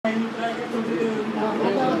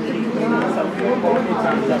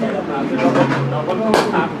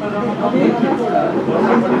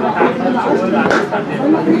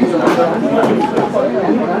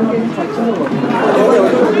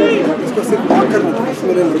इसको सिर्फ बात करना था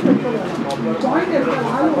मेरे लिए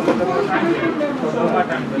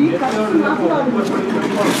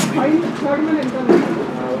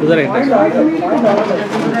उधर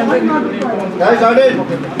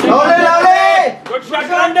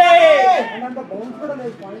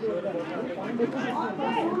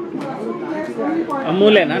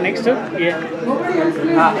अमूल है ना नेक्स्ट ये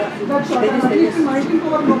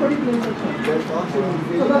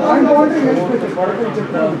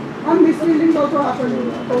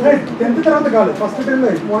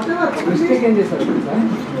మిస్టేక్ ఏం చేశారు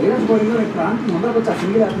వేరే బౌలింగ్ లో ప్రాంతం ముందరకు వచ్చి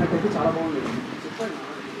సింగిల్ ఆడినట్టయితే చాలా బాగుంది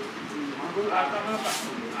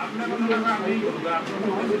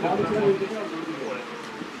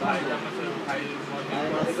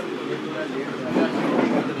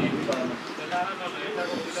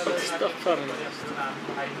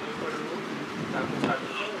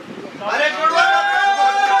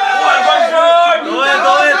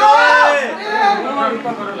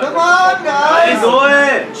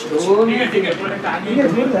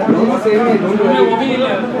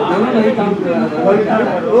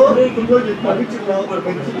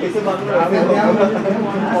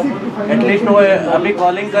एटलीस्ट वो अभी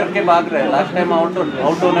कॉलिंग करके भाग रहे हैं लास्ट टाइम आउट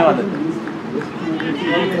होने वाले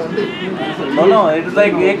दोनों इट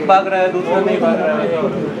लाइक एक भाग रहा है दूसरा नहीं भाग रहा है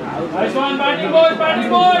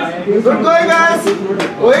गुड गोइंग गाइस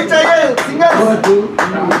वही चाहिए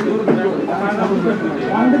सिंगल्स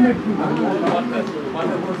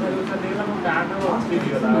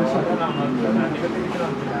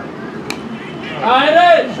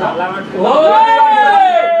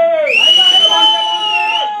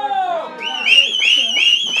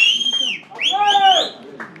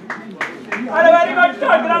अरे very good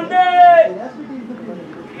shot Grande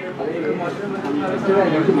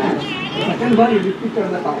second ball you repeat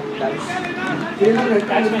on the top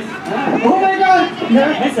oh my god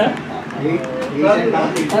yes sir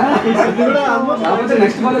కాకపోతే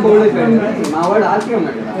నెక్స్ట్ బాల్ బౌల్డ్ అయిపోయింది మా వాడు ఆర్కే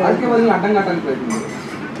ఉన్నాడు కదా ఆర్కే బదులు అడ్డం కట్టడానికి ప్రయత్నం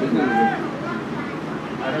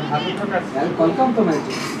కొలకంతో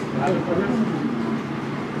మ్యాచ్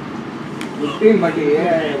टीम बट ये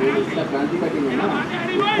इसका क्रांति का टीम है ना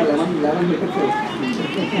इसका 11 विकेट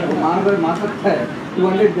है मार सकता है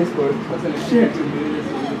 200 they score shit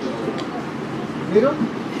zero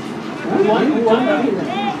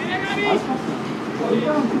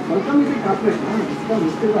welcome is a corporate ना इसका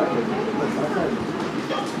मुश्किल बात है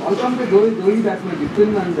वेलकम पे दो ही बैट्समैन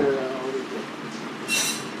डिफरेंट एंड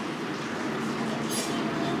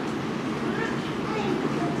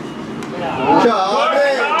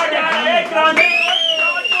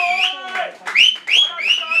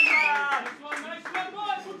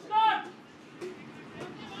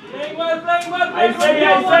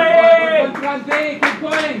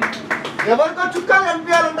ఎవరికో చుక్కాలు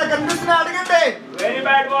కనిపించాలంట కనిపిస్తున్నా అడగండి very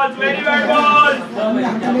bad balls very bad balls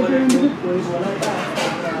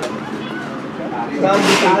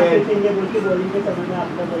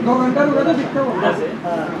दो घंटा रुका तो दिखता होगा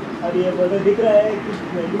और ये बोलो दिख रहा है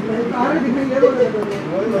दिख रही है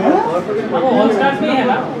वो ऑल स्टार्स में है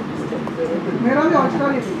ना मेरा भी ऑल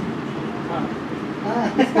स्टार ही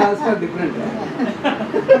इसका स्टार डिफरेंट है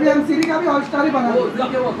अभी हम सीरी का भी ऑल स्टार ही बना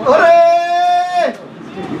अरे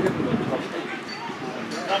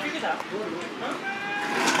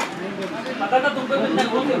पता था तुमको मिलना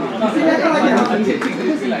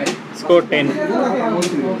score 10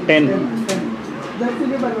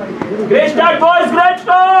 great start boys great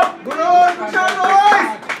start good shot boys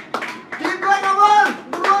keep going अमन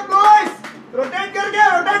गुड वन बॉयज रोटेट करके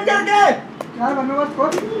यार वन ओवर स्कोर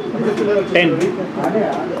 10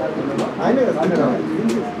 आने का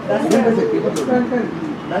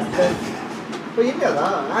तो ये क्या था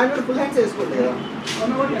एंड फुल हैंड से इसको लेगा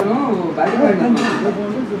नो बैटिंग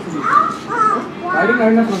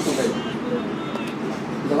करना पड़ता है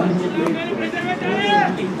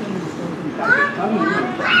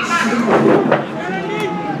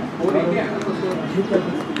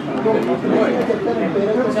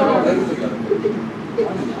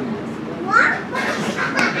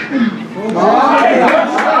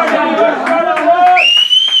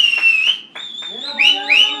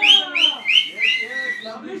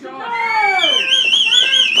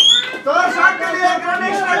तो शॉट के लिए रन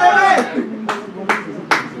एक्स्ट्रा ले ले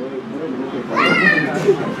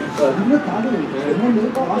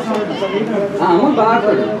अमन बाहर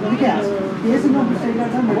क्या केस में मिस्टेक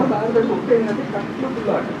करता है बहुत बाहर बैठ के नहीं कट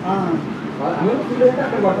लो हां अमन फुल है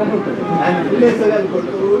अక్కడ बटन ఉంటుంది అండ్ ఫుల్ వేసగాలి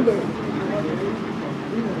కొట్టు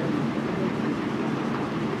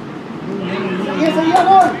ये सही है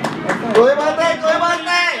बोल, कोई बात नहीं, कोई बात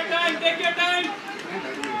नहीं। Take your time.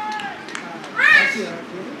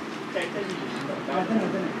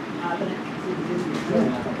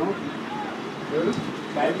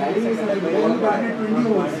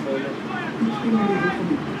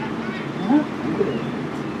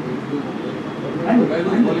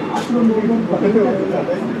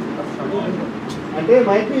 అంటే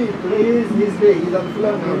might be today is his day, he's on full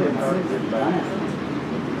of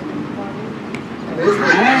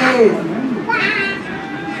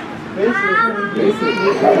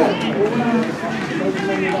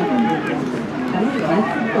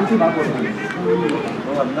కొంచెం బాగా కొడుతున్నాను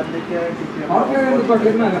పవర్ ప్లే ఎందుకు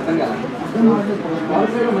కొట్టలేదు నాకు అర్థం కాదు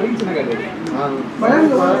పవర్ ప్లేలో మరీ చిన్నగా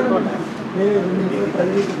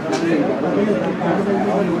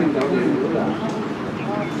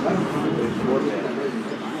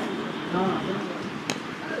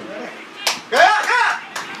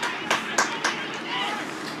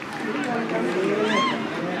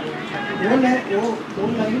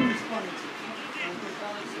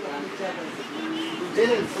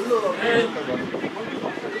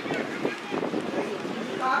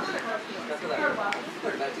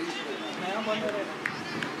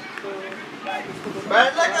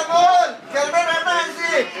बैठ ले कमल, खेल में रहना है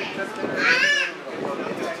इसी।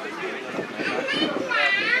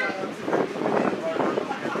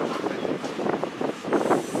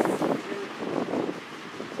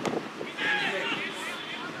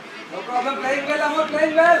 No problem, playing well, Amar,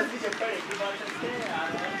 playing well.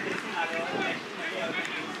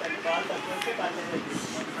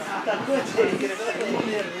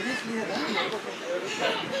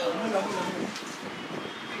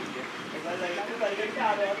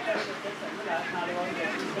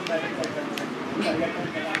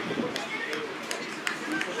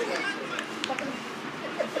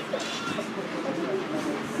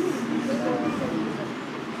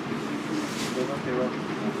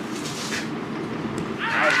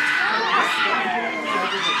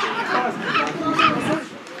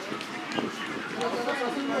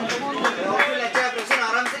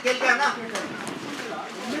 आराम से खेल के आना।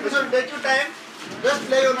 Take your time, just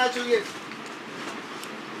play होना चाहिए।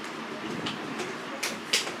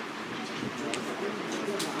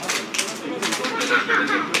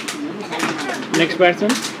 नेक्स्ट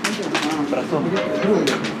बैट्समैन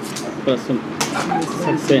प्रसुम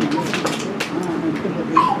सक्सेना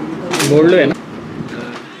बोल्ड है ना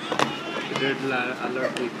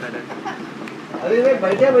अरे भाई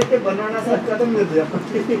बैठे बैठे बनाना सब खत्म कर दिया।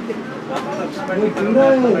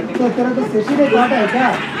 तेरा तो सेशन है घाटा है क्या?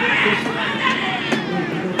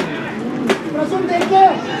 प्रसून देखिए,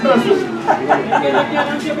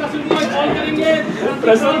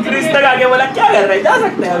 प्रसून क्रीज तक आगे बोला क्या कर रहे हैं, जा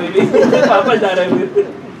सकते हैं अभी भी, वापस जा रहे हैं फिर।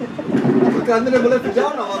 कांत ने बोला फिर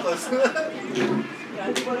जाओ ना वापस।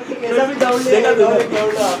 कैसा भी जाओ ले। देखा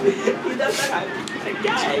तुमने इधर तक आए,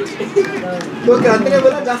 क्या है? तो कांत ने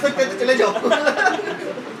बोला जा सकते तो चले जाओ।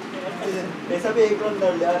 ऐसा भी एक रन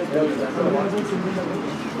डाल यार।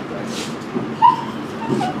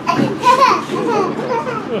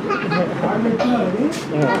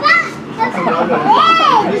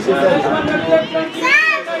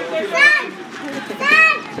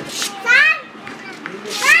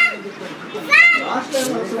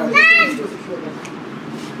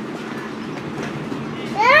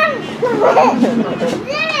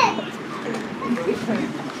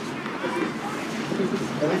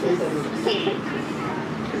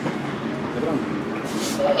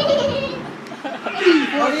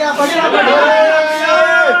 बढ़िया बढ़िया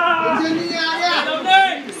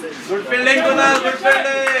good fielding Kunal, good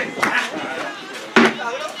fielding.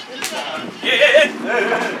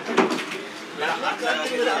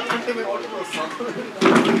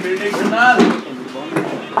 Fielding Kunal.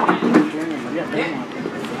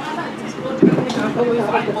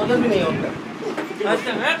 भी नहीं होता।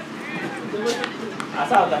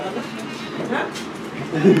 ऐसा होता है ना?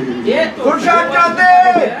 ये गुड शॉट चाहते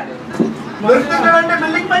बिल्डिंग करंट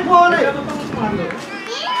बिल्डिंग पे बॉल है यहाँ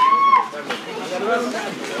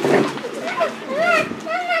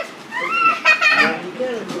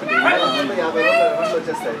पे रन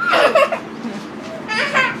बचता है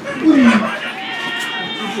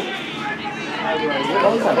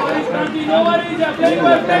no worries, playing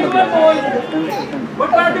well, boys.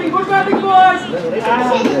 Good batting, boys.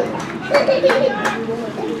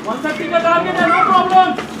 130 का target है, no problem.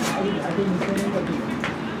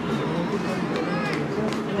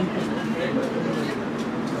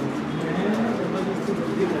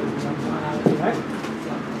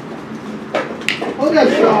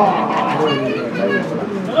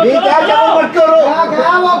 ये क्या मत करो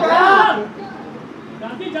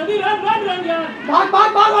जल्दी रन यार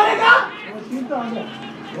भाग मारेगा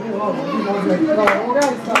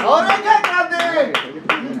और एक है क्रांति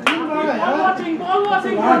Ball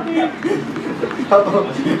watching, Krati. Take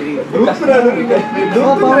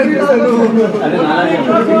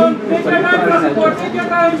your time, Prasun. Take your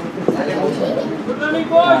time. Good running,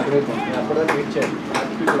 coach.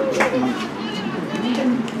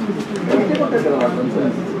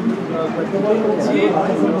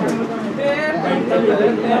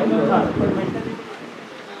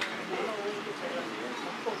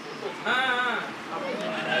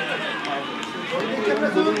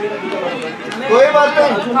 कोई बात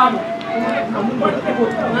नहीं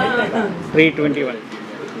 321.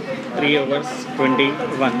 3 overs,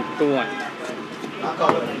 21 to 1.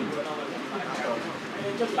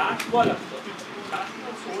 Last ball.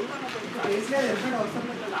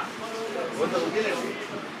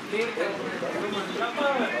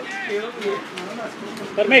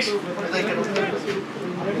 Parmesh.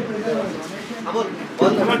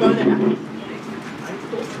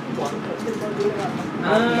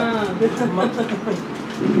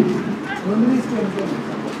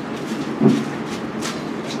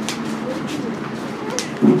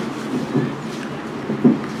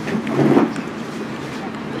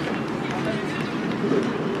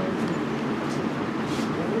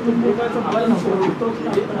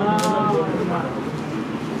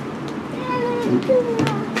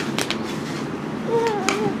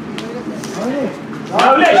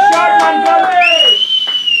 Lovely shot, man, lovely.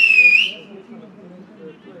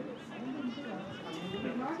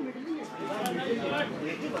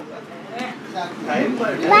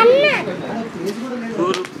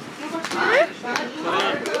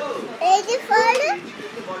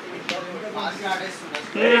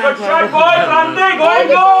 Very good shot, boy. Krante, going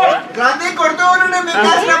good. क्रांति करते हो ना मैं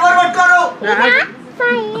कैच नंबर मत करो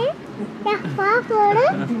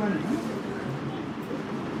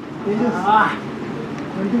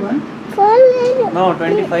No,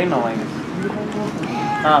 25 now, I guess.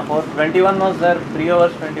 21 was there. 3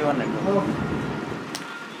 overs, 21 it was.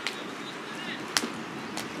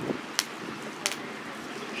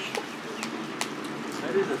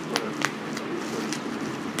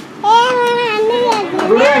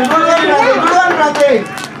 क्रांति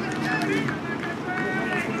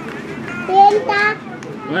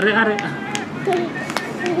अरे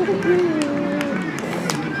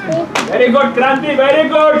Very good, Kranti. Very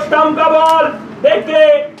good. Stump का ball. देख के.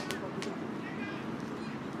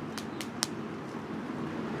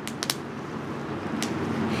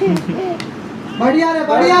 बढ़िया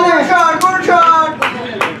रे शॉट गुड शॉट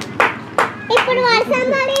ఇప్పుడు వర్షం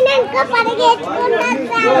పడినాక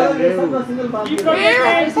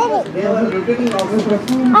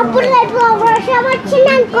అప్పుడు రేపు వర్షం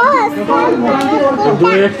వచ్చిందనుకో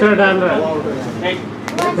extra डाल रहा है.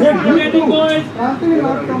 Getting going.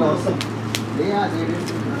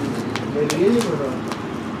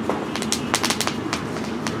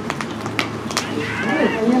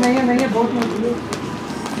 नहीं है बहुत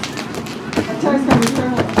अच्छा इसका मिस्टर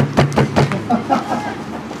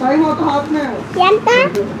टाइम हो तो हाथ में ఎంత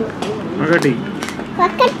ఒకటి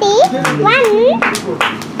 1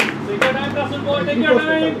 Take your time, Prasun, boy. Take your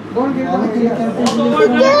time. Don't give them ideas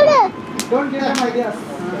చూడు don't give them ideas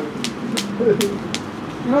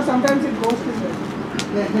you know sometimes it goes to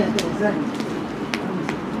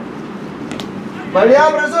बढ़िया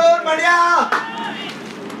प्रसून बढ़िया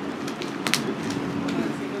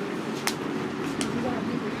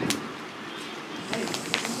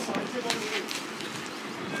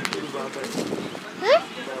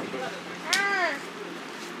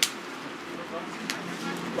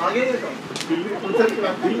आगे देखो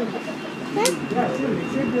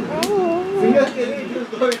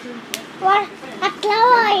అట్లా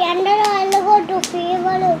ఎండలో వెళ్ళకూడదు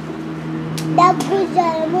ఫీవర్ దగ్గు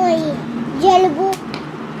జలుబు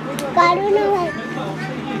corona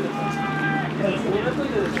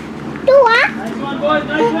టూవా Nice one, boys.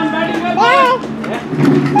 Nice one. Batting well, boys.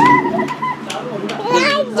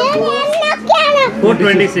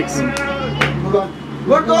 426.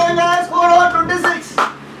 Good going guys 426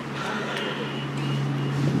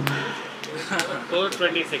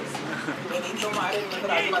 426.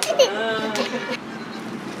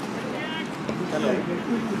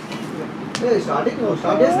 ए स्टार्टिंग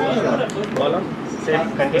करा Ball on.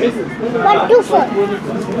 Set. Continue.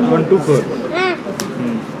 124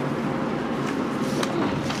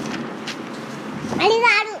 అది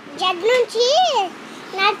రాడు జడ్ నుంచి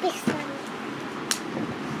నడిపిస్తాను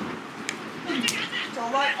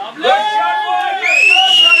Good shot, boy.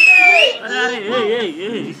 Good shot, Krante.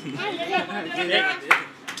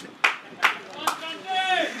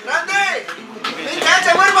 क्रांति कैच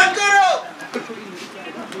नंबर मत करो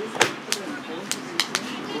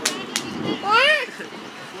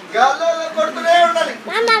గాల్లో కొడుతూనే ఉండాలి.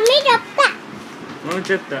 మా మమ్మీ చెప్తా. నువ్వు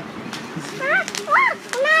చెప్తా.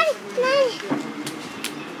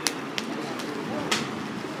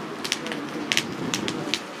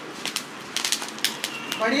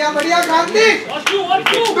 बढ़िया बढ़िया क्रांति. One two.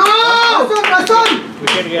 प्रसून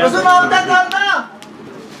विकेट गया. प्रसून आउट है करना.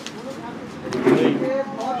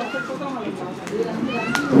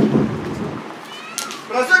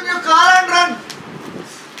 Prasoon you call and run.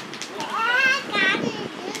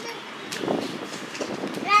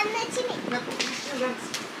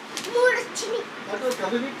 तो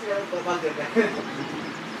कभी भी बात करते हैं.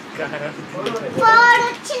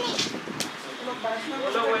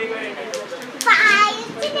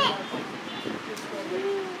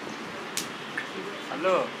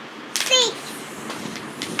 हेलो.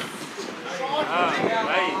 हाँ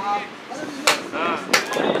भाई. हाँ.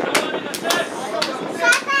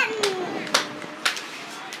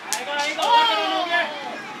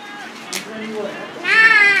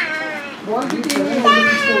 बॉल की टीम में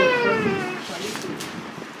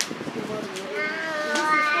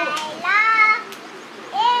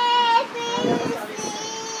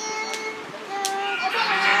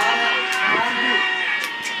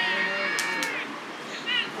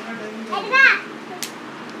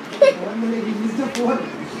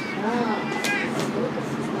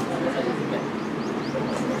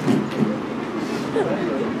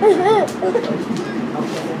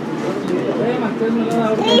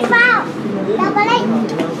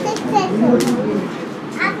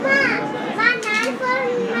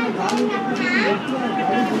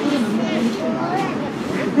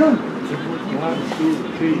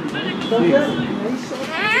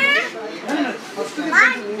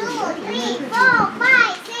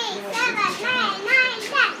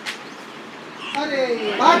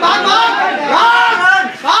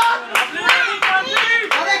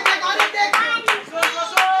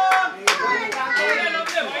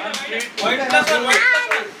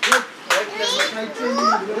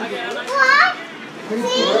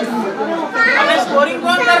स्कोरिंग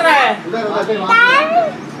कौन कर रहा है?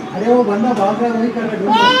 अरे वो बंदा भाग रहा है वही कर रहा है.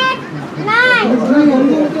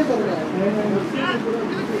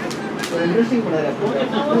 इंटरेस्टिंग पड़ा है.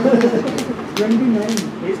 29.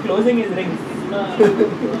 He is closing his ring.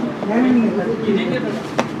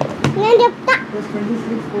 నేను చెప్తా.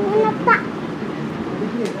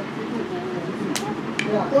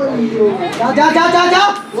 जा जा जा जा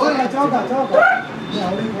चौका चौका.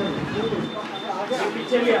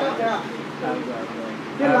 पीछे लिया.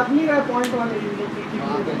 ये लगनी है पॉइंट वाले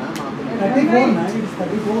 34 ना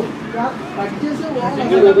 34 क्या 25 से वो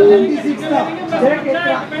 26 था.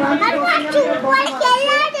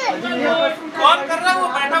 कौन कर रहा है? वो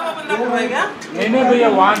बैठा हुआ बंदा कर रहा है क्या? नहीं भैया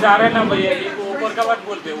वहाँ जा रहे ना भैया. ये ऊपर का बात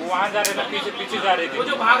बोलते. वो वहाँ जा रहे ना पीछे पीछे जा रहे थे. वो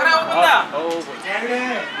जो भाग रहा है वो बंदा.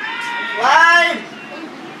 Line.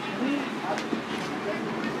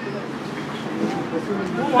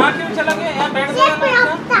 वो वहाँ क्यों चला गया? यहाँ बैठ गया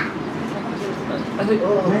ना.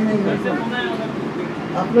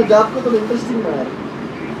 अपने जॉब को तो इंटरेस्टिंग बना है.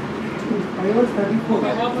 I was 34.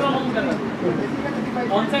 Work from home कर रहा है.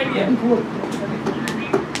 ऑन साइड ही है. 34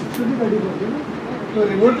 तो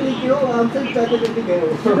रिमोटली क्यों आंसर चाहते करके गए हो.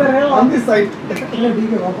 इधर है ऑन दिस साइड. चलो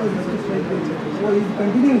ठीक है वापस स्ट्राइक पे. वो इज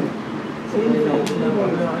कंटिन्यू.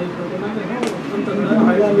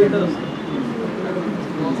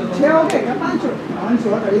 छह हो गए क्या? 5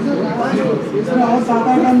 इसमें और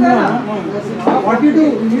 7-8 रन है. 42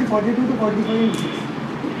 we need 42 to 45.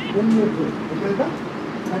 Then you go. Okay का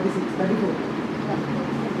 36 34.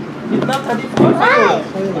 कितना 34?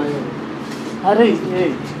 अरे ये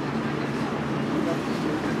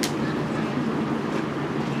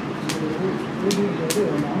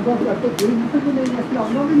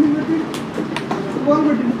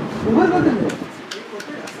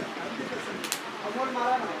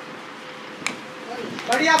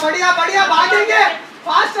बढ़िया बढ़िया बढ़िया भागेंगे.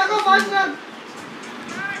 फास्ट रखो फास्ट रन.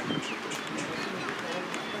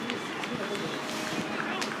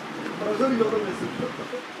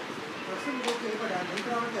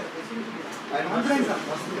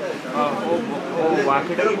 वो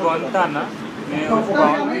वाकिटकी कौन था ना. मैं उसको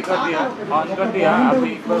ऑन कर दिया. अभी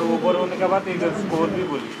एक बार ओवर होने के बाद एक स्कोर भी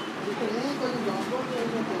बोली.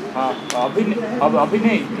 हाँ अभी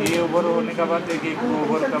नहीं. ये ओवर होने के बाद एक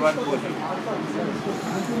ओवर के बाद बोली.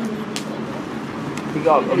 ठीक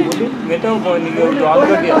है अब बोली. मैं तो ऑन कर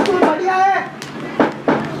दिया. बढ़िया है.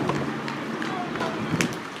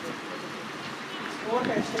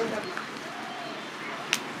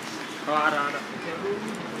 आ रहा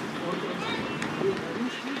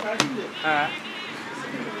हाँ.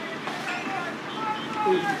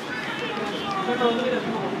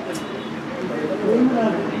 कोई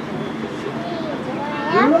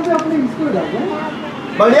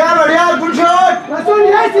बढ़िया बढ़िया good shot Prasoon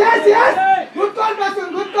yes yes yes good call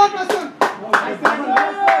Prasoon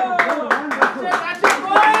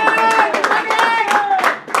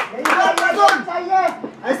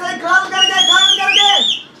ऐसे ही काम करके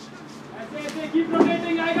ऐसे कीप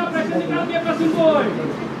रोटेटिंग आएगा प्रेशर निकाल के प्रसून बॉय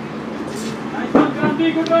नाइस वन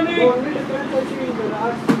क्रांति गुड रनिंग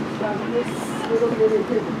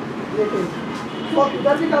तो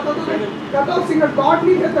इधर भी करता तो सिंगल डॉट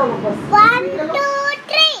नहीं करता वो बस 1 2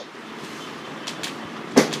 3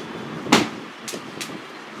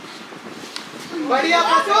 बढ़िया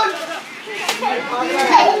Prasoon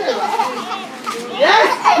yes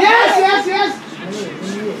yes yes yes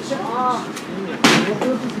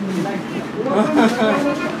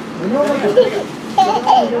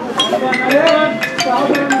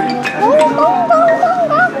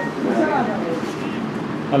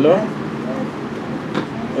hello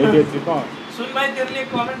AD कौन सुन भाई तेरे लिए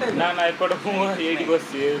कमेंट है ना ना एपट एडी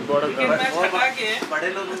बस ये बड़ा मैच हटा के बड़े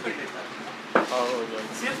लोगों के लिए हां हो जाए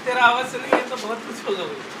सिर्फ तेरा आवाज सुनेंगे तो बहुत कुछ होगा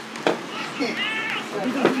भाई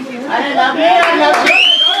अरे लवली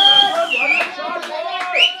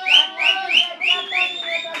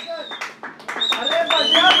अरे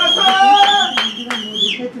बढ़िया प्रसून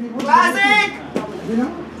क्लासिक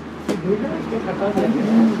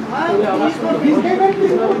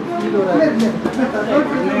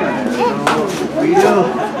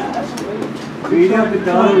वीडियो पे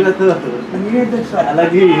कवर होगा तो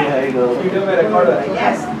अलग ही आएगा वीडियो में रिकॉर्ड हो रहा है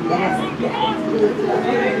यस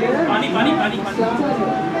पानी पानी पानी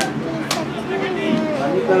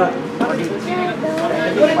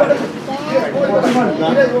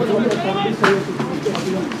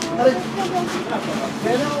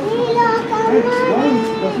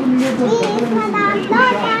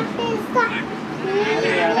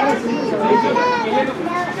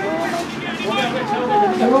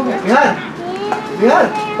यार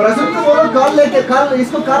प्रसून को बोलो कॉल लेके कॉल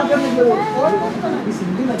इसको कॉल करने के लिए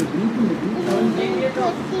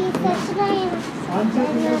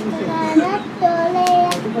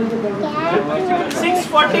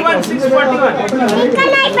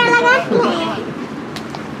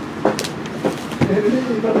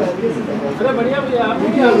अरे बढ़िया भैया आप भी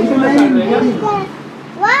सही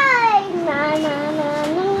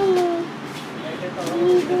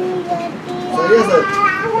है सर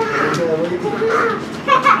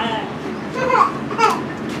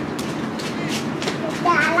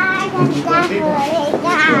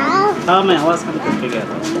हाँ मैं आवाज़ कम करके गया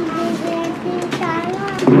था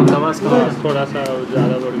आवाज़ थोड़ा सा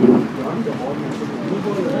ज़्यादा बढ़ गया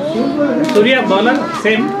सूर्य बॉलर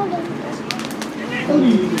सेम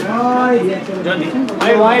जॉनी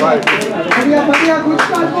भाई भाई बढ़िया गुड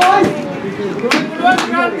शॉट बॉय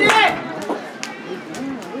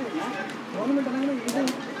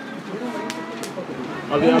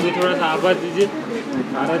अभी अभी थोड़ा सा आवाज़ दीजिए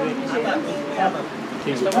आरा दे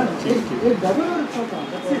ठीक ठीक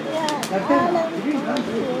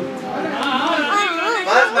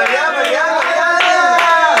बस बढ़िया बढ़िया बढ़िया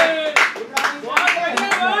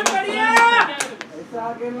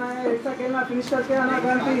ऐसा खेलना फिनिश करके आना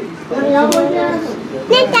क्रांति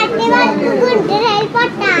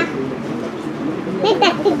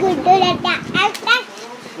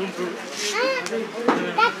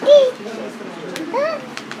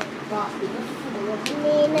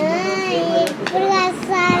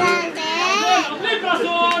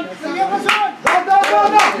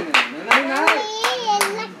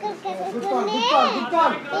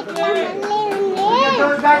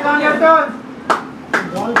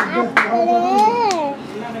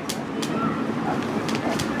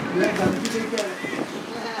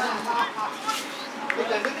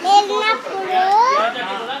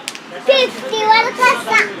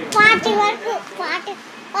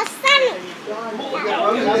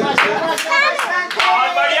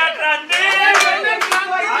बढ़िया क्रांति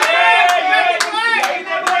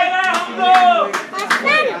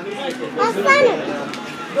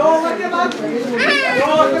दो ओवर के बाद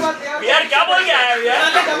यार क्या बोल गया है यार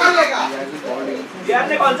डबल लेगा यार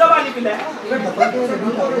ने कौन सा पानी पिलाया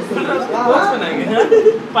रोज बनाएंगे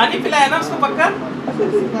पानी पिलाया ना उसको पक्का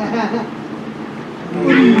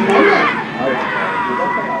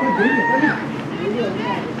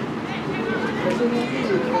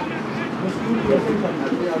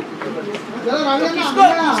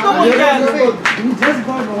इसको बोल क्या है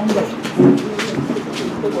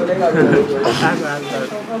बोलेगा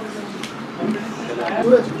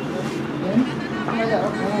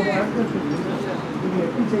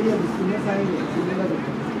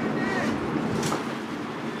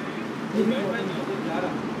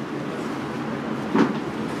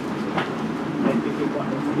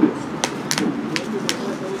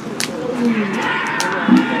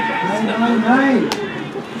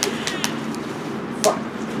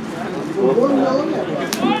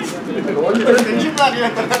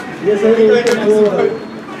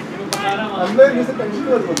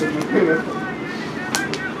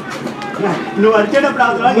నువ్వు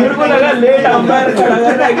వచ్చేటప్పుడు मेरे को लगा लेट अंपायर खड़ा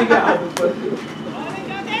कर रहा है कि क्या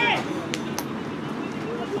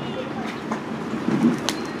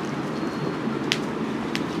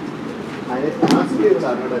ఆయన ఛాన్స్ లేదు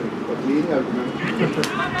ఆడడానికి క్లీన్ ఆడుతున్నాడు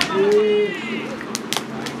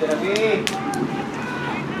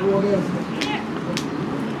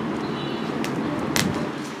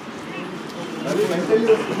अभी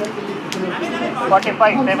मेंटली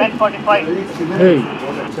 45 745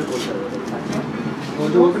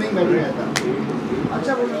 ओपनिंग बैट रहा था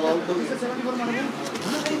अच्छा बोल 74 मारा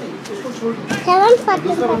उसको छोड़ 745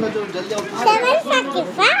 दूसरा बंदा जो जल्दी आउट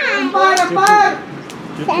 745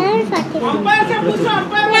 अंपायर से पूछो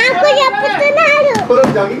अंपायर నాకు చెప్తున్నాడు पूरा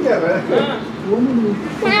जॉगिंग कर रहा है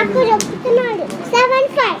నాకు చెప్తున్నాడు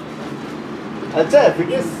 75 अच्छा है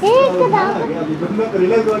फिटनेस एक दाव अभी बंदा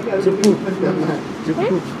रिलैक्स होकर चुप्पू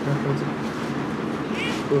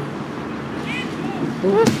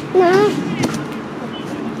ना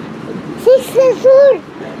 6 4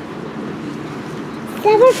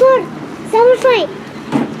 75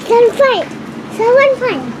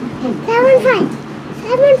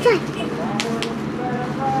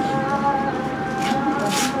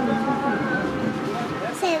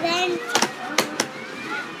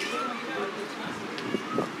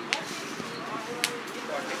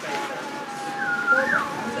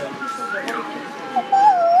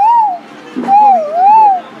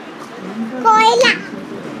 कोयला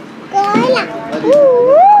कोयला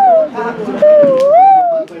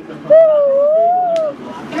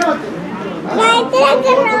మా ఇంటి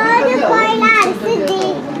దగ్గర రోజు కోయిల అరుస్తుంది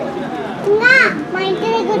ఇంకా మా ఇంటి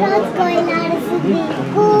దగ్గర రోజు కోయిల అరుస్తుంది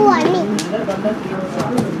కూ అని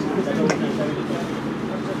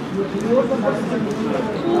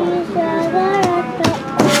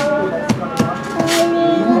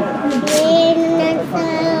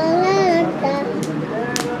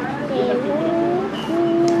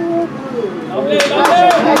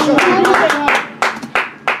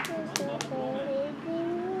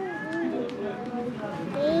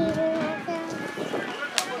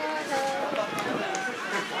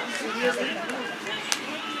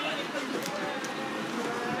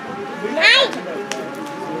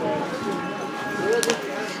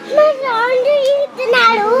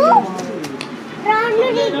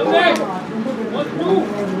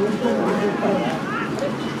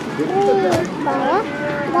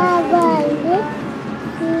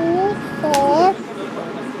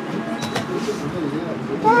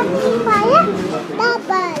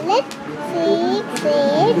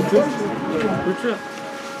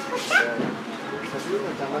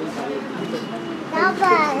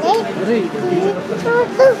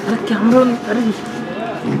कैमरा अरे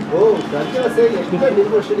ओ क्या से एक्स्ट्रा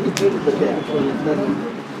डिवोशन की ट्रेन करते हैं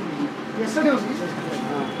यस्टरडे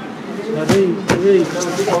अरे ये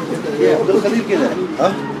अब्दुल खदीर के है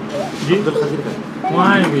हां जी अब्दुल खदीर का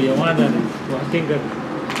वहां है भैया वहां जा रहे वॉकिंग कर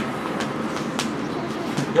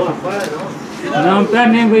नाम पे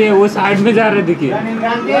नहीं भैया वो साइड में जा रहे देखिए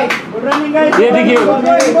ये देखिए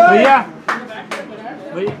भैया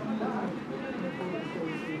भैया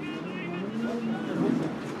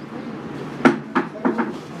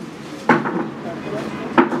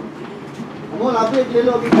अमोल आप एक ले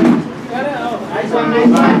लो अभी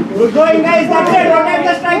Good going, guys. That's it. Rotate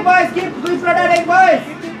the strike, boys. Keep rotating, boys.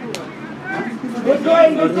 Good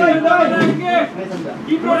going, good going, boys.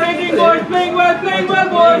 Keep rotating, boys. Playing well,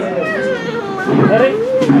 boys. अरे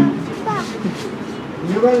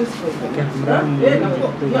कैमरा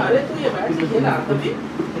अरे तो ये बैट से खेला तभी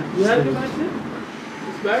बिहार के मैच से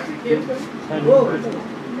इस बैट से खेल कर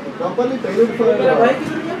प्रॉपर्ली टैलेंट मेरा भाई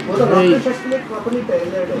किधर गया वो तो रॉकेट टेस्ट में प्रॉपर्ली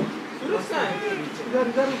टैलेंट है सुरेश कहाँ है इधर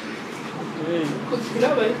कुछ खिला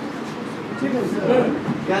भाई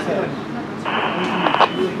क्या कर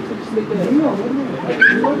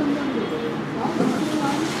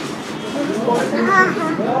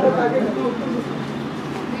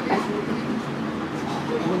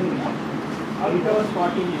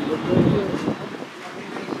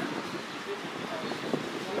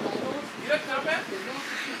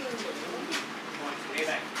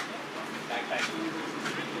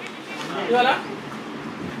ये वाला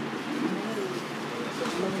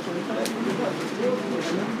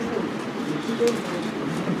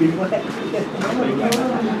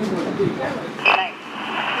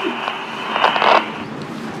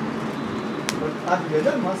आज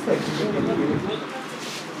वेदर मस्त है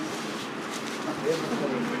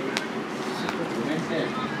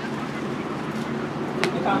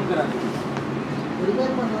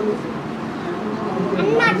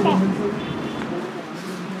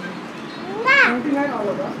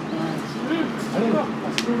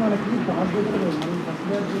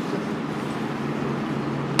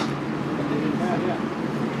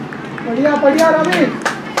बढ़िया बढ़िया रवि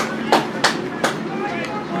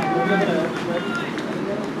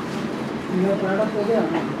प्रोडक्ट हो गया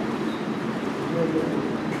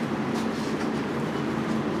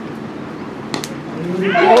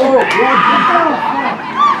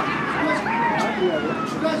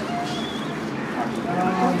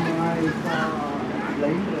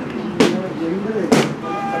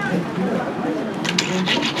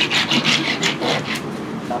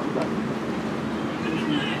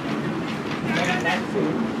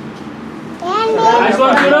Nice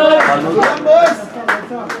one, Suraj.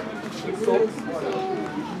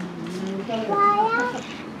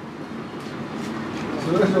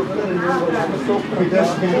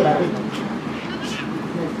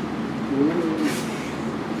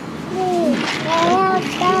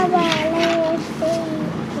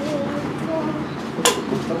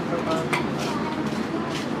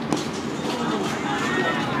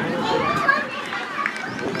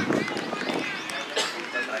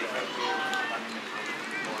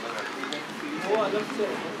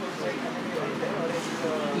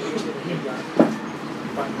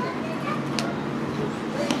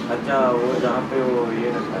 अच्छा वो जहाँ पे वो ये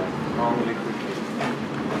रहता है स्ट्रॉन्ग लिक्विड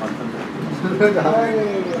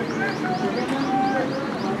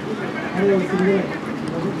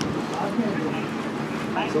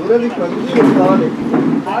सूरज कंटिन्यू కావాలి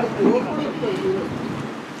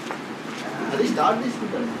అది స్టార్ట్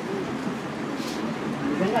చేసుకుంటాడు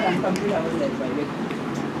నిజంగా అంత కంప్లీట్ అవ్వలేదు బయట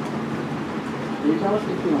 8 hours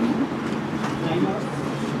 51 9 hours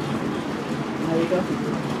 8 hours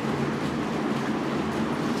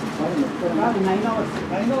 9 hours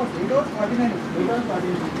 8 hours 49 8 hours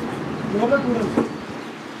 49 లోపల చూడండి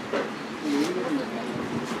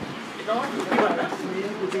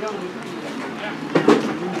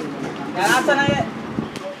रास्ता नहीं है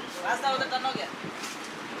रास्ता उधर टर्न हो गया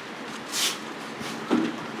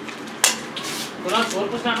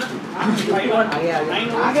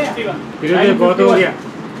धीरे बहुत हो गया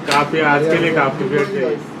काफी आज के लिए काफी फिर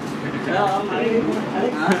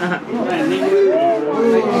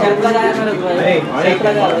शेल्फ लगाया मेरे को शेल्फ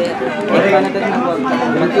लगा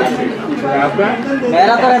आपका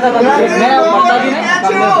मेरा तो ऐसा मैं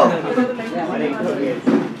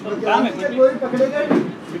पढ़ता भी नहीं कोई पकड़ेगा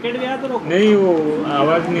विकेट गया तो रोक नहीं वो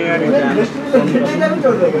आवाज नहीं आ रही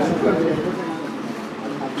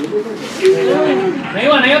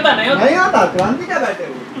नहीं होता नहीं होता क्रांति का बैठे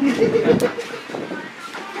हो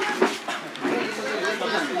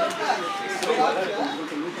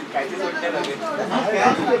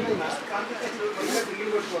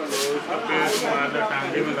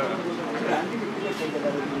टांगे में लगा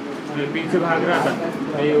मैं पीछे भाग रहा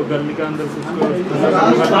था ये वो गली के अंदर कुछ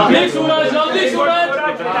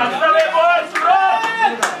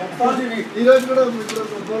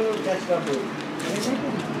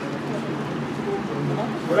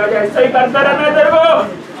सूरज ऐसा ही करता रहना तेरे को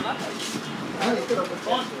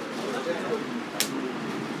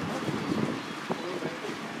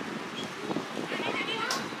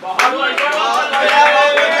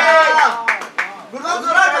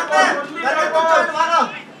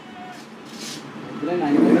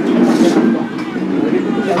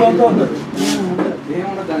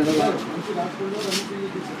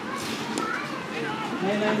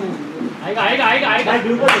आएगा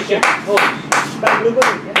glucose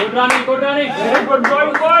good running very good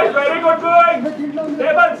going boys very good going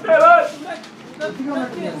stable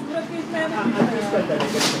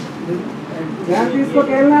इसको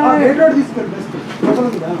खेलना है हेड और इसको बेस्ट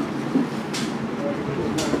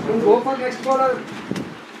तुम गो फॉर नेक्स्ट बॉलर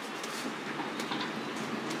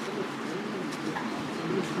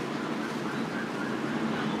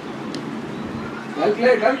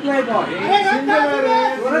गल प्ले बॉय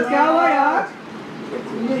सूरज क्या हुआ यार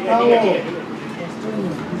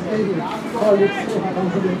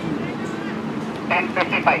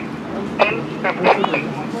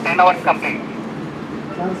 10 hours complete.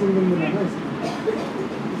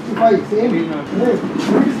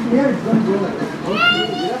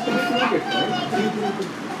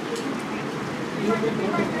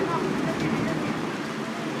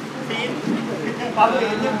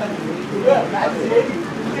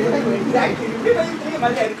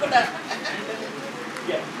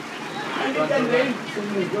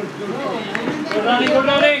 Good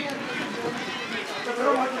running.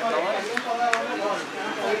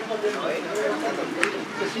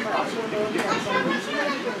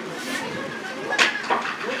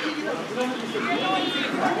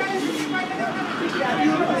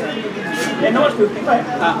 10 overs 55.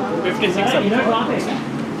 56 अब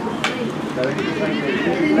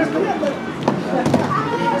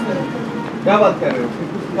क्या बात कर रहे हो?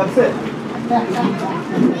 कब से?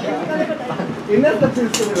 इनर कब से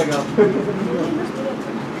इसको लगा?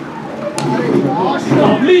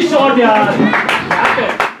 लवली शॉट यार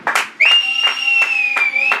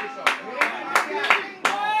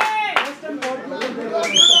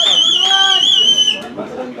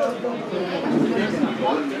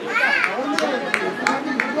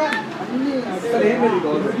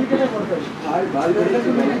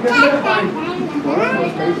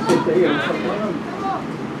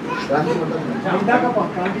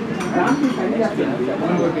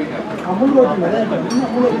अमूल कवर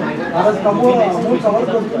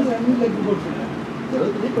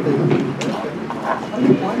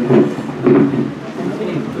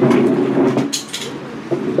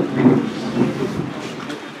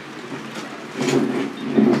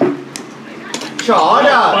शॉट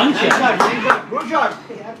पंच गुड शॉट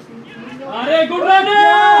अरे गुड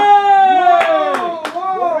रनिंग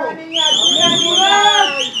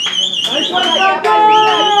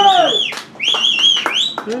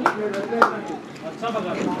अच्छा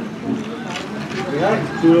पकड़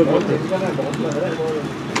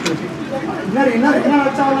इनर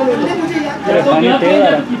अच्छा वाला ले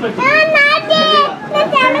लो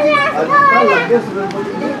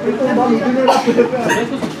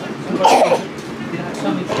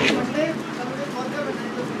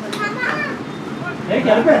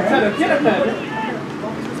क्या रखिए रखता है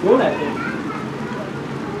गोल है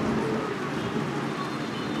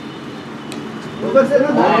ऊपर से ना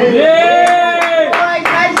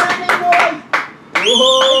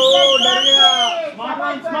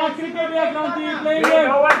स्मार्ट क्रिकेट या क्रांति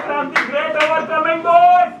प्लेइंग ओवर क्रांति great over coming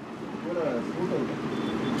ball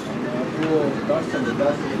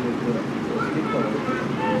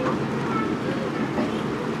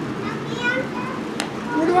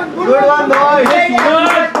good one boy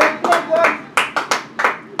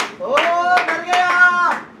ओ कर गया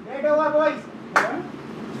ग्रेट ओवर बॉयज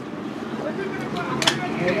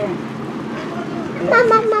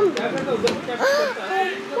Mom.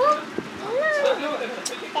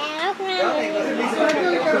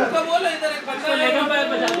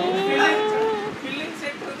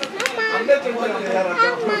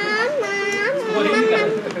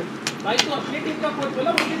 भाई तो अपनी टीम का कोच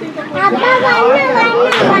बोला उनकी टीम का कोच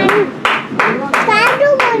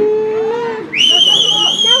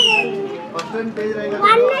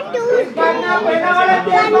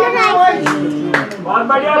बहुत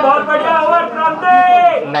बढ़िया ओवर क्रांति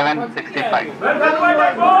 1165.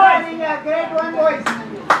 ग्रेट वन बॉयज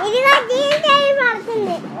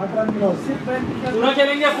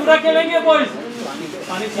पूरा खेलेंगे बॉयज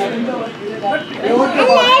पानी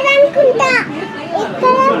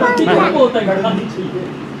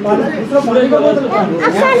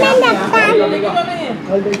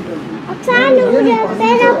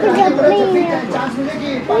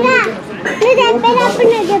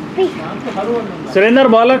सुरेंद्र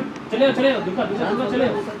बॉलर चले दुका चले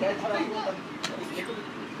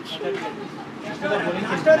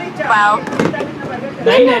Wow.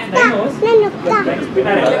 11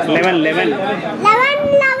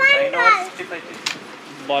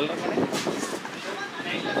 बॉलर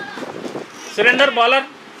सुरेंद्र बॉलर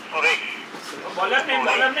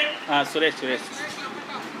हाँ सुरेश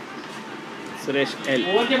एल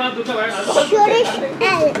ओवर के बाद दूसरा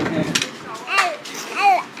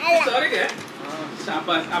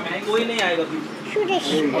शाबाश अब कोई नहीं आएगा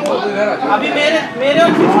अभी मेरे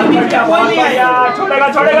और किसके बीच में कोई नहीं आया छोड़ेगा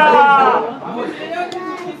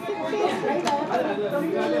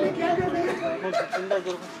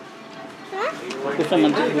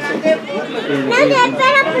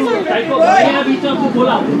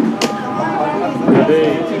बोला अरे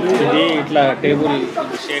ये इट्ला टेबल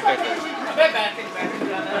शेक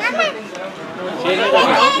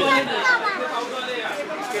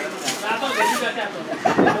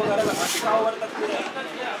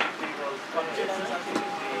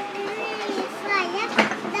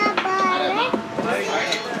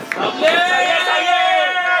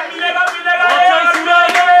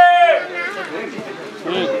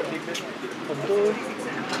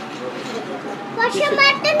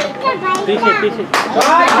पीछे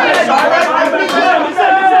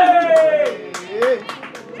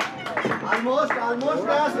ऑलमोस्ट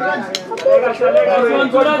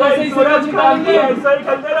सूरज निकालेंगे ऐसा ही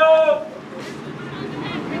खेलते रहो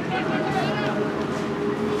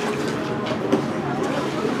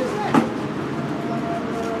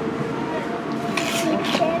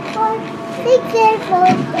 6, 8, 4,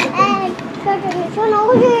 and so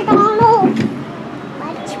now you down.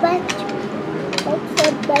 Bunch.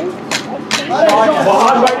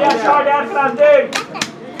 बहुत बढ़िया शॉट यार क्रांति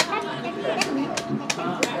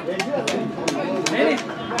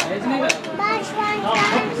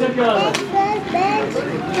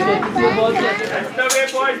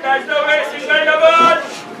That's the way, single double.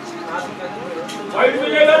 Point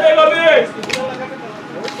मिलेगा देखो भी.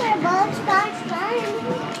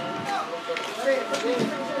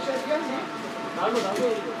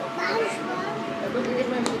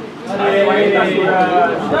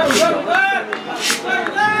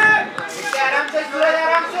 आराम से सूरज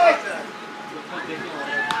आराम से.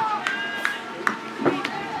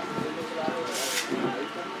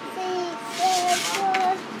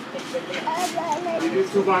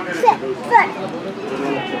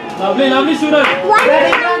 Lovely Suraj.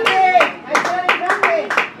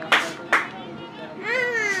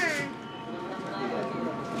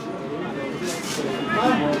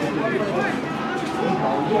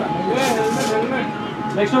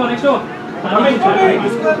 Next over.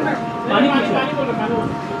 पानी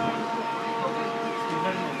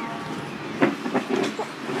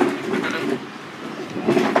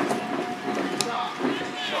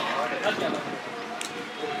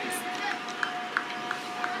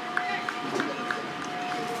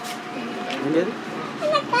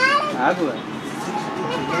आगु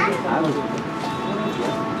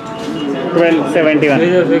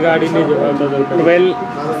 1271 गाड़ी नहीं जवाब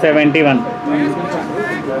 1271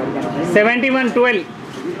 12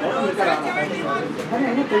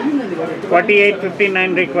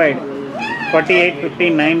 4859 required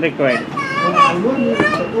 4859 required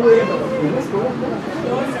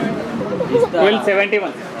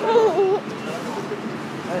 1271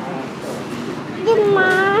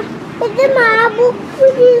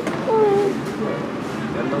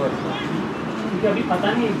 अभी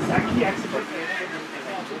पता नहीं exactly expect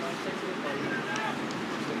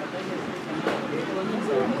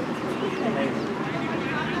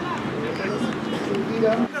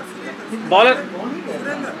bowler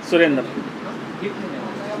Surendra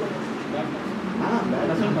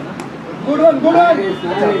good one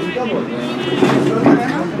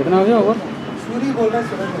कितना हो गया ओवर सूरी बोल रहा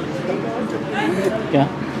क्या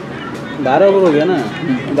 12 ओवर हो गया ना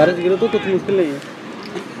 12 से गिरो तो कुछ मुश्किल नहीं है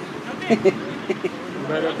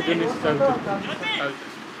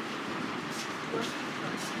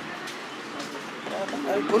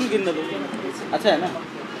फुल गिनने दो अच्छा है ना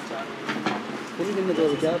फुल गिनने दो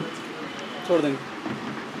क्या छोड़ देंगे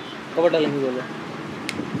कवर डालेंगे बोलो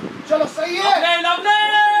चलो सही है गया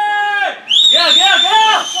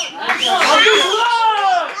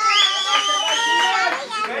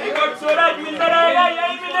वेरी गुड सूरज मिलता रहेगा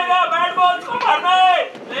यही मिलेगा बैट बॉल को मारना है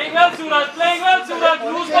प्लेइंग वेल सूरज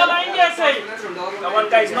लूज बॉल आएंगे ऐसे come on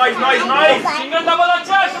guys noise single double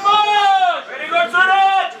अच्छा शाबाश very good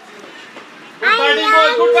Suraj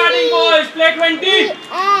good batting boys play 20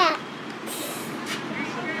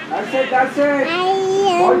 That's it.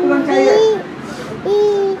 Ball to one चाहिए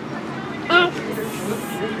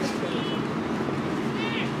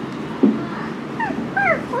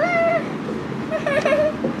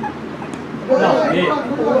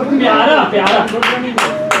प्यारा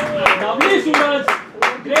लवली सूरज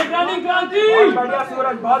ग्रेट रनिंग क्रांति बहुत बढ़िया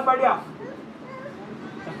सूरज बहुत बढ़िया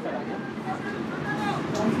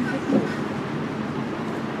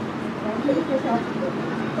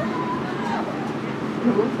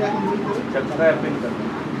चलता है पिन कर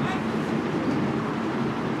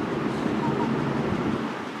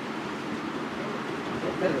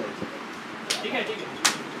ठीक है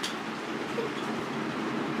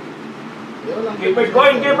Keep it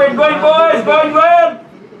going, boys. Going well.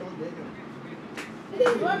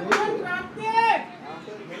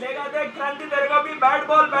 मिलेगा देख क्रांति तेरे को भी बैट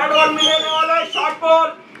बॉल मिलेने वाला है शॉर्ट बॉल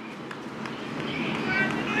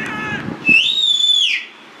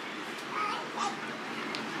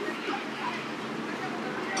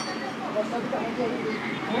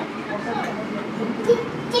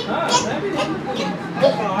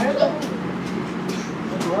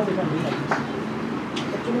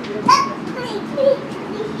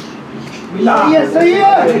सही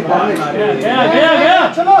है गया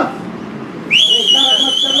चलो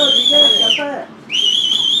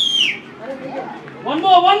वन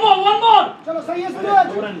मोर चलो सही है सूरज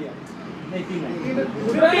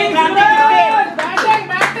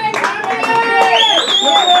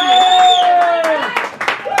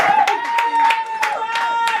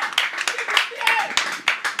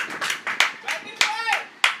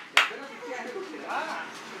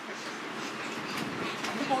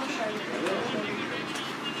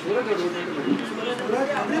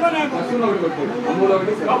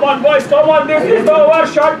Come on boys, come on, this is the over.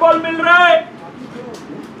 Short ball मिल रहा है.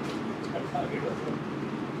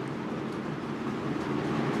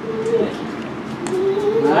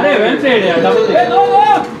 अरे वेल प्लेड यार, डबल तेरा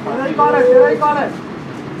ही कॉल है.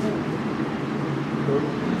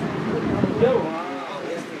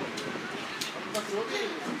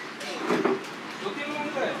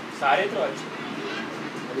 सारे तो अच्छे.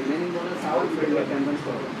 रिमेनिंग बॉलर साउथ फील्ड में 10 रन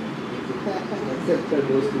स्कोर एक्सेप्ट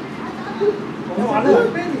दोस्त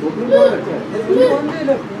ओपनिंग बॉलर अच्छा है.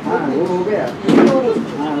 हाँ वो हो गया.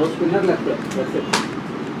 हाँ वो स्पिनर लगता है. That's it.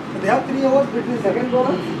 They have 3 overs between second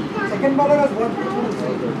bowler has 1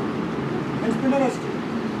 and spinner has 2.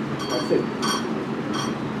 That's it.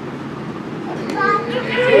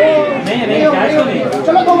 नहीं कैच तो नहीं.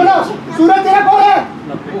 चलो तो बोलो सूरज तेरा कॉल है.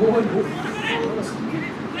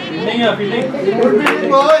 फील्डिंग है, fielding. Good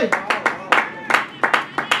fielding boy.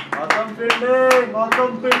 Awesome fielding.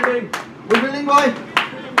 Good fielding boy.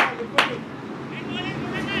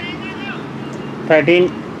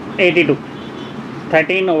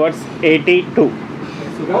 13 overs 82.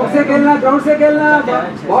 Ground से खेलना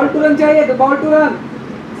बॉल टू रन चाहिए. Ball to run.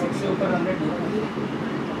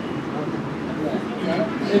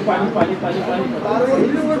 पानी.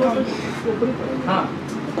 हाँ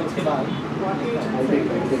उसके बाद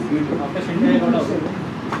आपका सेंटर है बड़ा.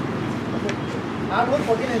 8 overs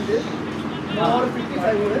 49 थे. और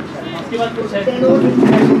 55 overs. उसके बाद कुछ है. 10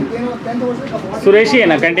 overs में कब सुरेश ही है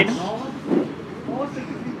ना कंटिन्यू.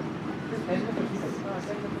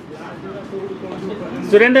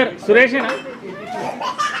 सुरेंद्र सुरेश है ना.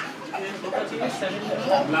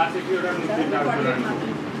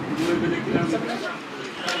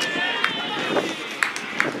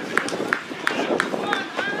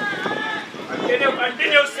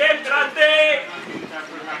 Continue, same Krante.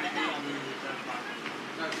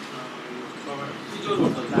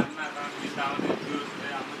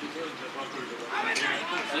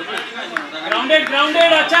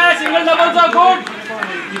 Grounded, अच्छा है. Single doubles are good.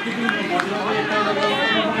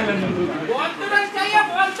 Ball तुरंत चाहिए,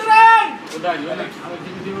 बॉल तुरंत.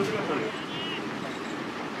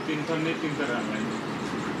 तीन रन.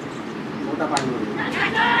 मोटा पानी.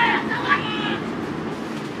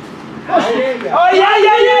 Oh yeah.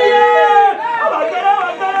 अब आगे रहो.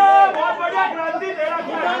 बहुत बढ़िया क्रांति तेरा.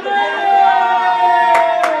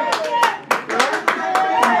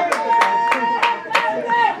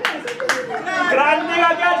 क्रांति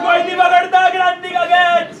का कैच कोई नहीं पकड़ता. क्रांति का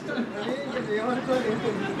कैच.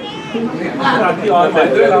 क्रांति और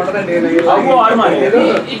अब वो और मारे.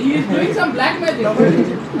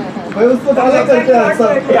 भाई उसको डाला करते हैं सब.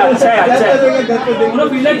 अच्छा है. पूरा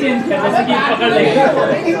फील्डर चेंज कर जैसे कि पकड़ लेंगे.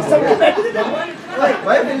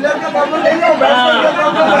 भाई फील्डर का प्रॉब्लम नहीं है. बैट्समैन का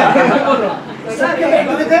प्रॉब्लम है.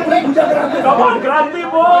 Come on, क्रांति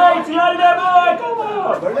boy, CLD boy, come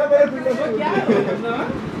on. बढ़िया फील्डर.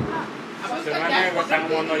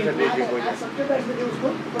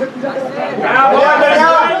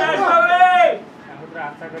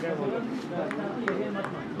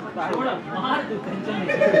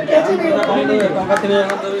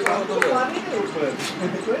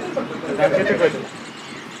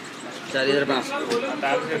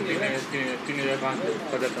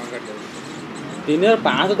 तीन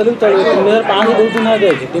 3,500 देले चलिए. 3,500 दउछु ना दे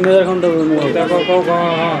 3,000 खंड तुम घंटा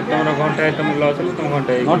तुम लॉस तुम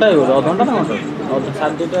घंटा घंटा हो अधघंटा ना घंटा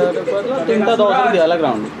 7 2 3टा 10 दियाला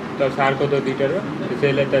ग्राउंड तो सार को तो दीटर से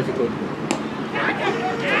लेता है को.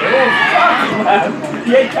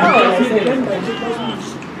 ये क्या हो रहा है?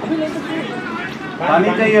 पानी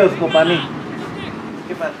चाहिए उसको. पानी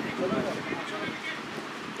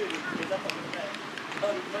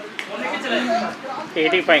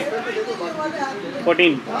 85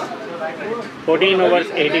 14 overs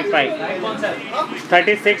 85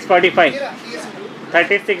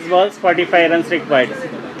 36 balls 45 runs required.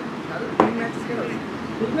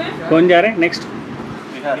 कौन जा रहे हैं नेक्स्ट?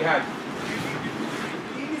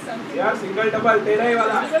 यार सिंगल डबल तेरा ही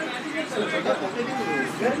वाला.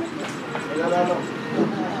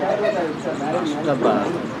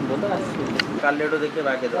 काल लेटो देखे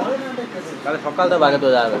बाके दो. काल सकाल तो बाके दो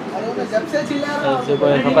जावे. जब से चिल्ला रहा से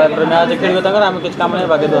कोई सकाल पर मैच खेल गयो तंगर हम कुछ काम नहीं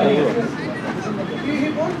बाके दो. ही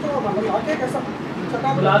बोल तो आके कैसा छक्का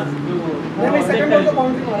लास्ट नहीं सेकंड बॉल तो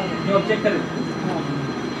बाउंड्री मारा. जो ऑब्जेक्ट करे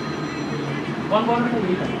कौन में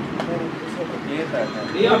ये था.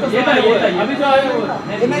 ये था अभी जो आया वो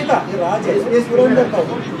ये नहीं था. ये राज है. ये सुरेंद्र था.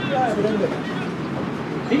 सुरेंद्र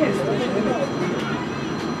ठीक है.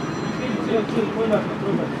 कोई बात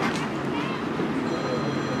नहीं.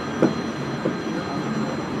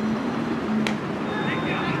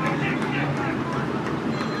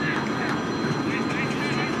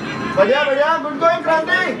 बढ़िया बढ़िया गुड गोइंग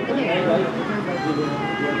क्रांति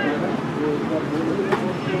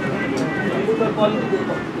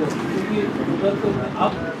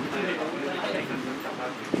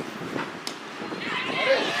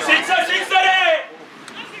सिक्सर सिक्सर है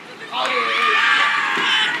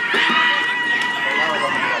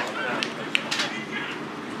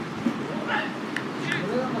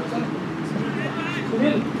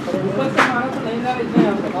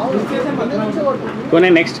कौन है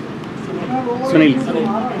नेक्स्ट? सुनील।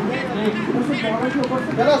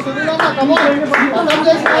 चलो सुनील ना कम ऑन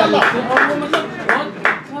जैसे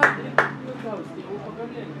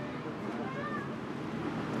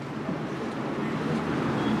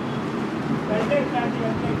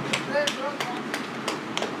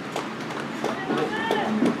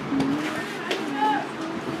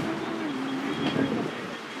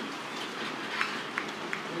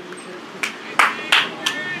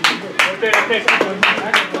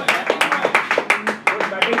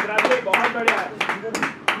बैटिंग क्रांति बहुत बढ़िया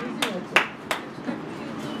है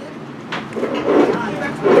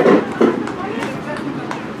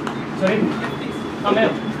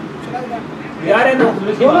यार है ना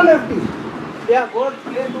दोनों लेफ्टी या गोल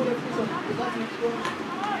play to lefty so because next one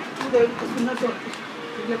two the spinner so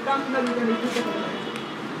left arm spinner you can use it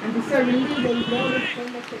and this side will be the ball is from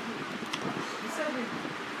the technique this side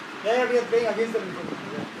yeah we are playing against the wicket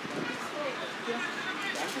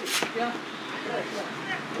क्या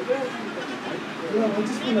ये one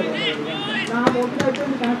spinner ना बोलते हैं कि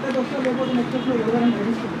connect दोस्तों लोगों को next में इधर हम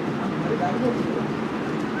रेडी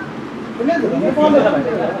बोले ये बॉल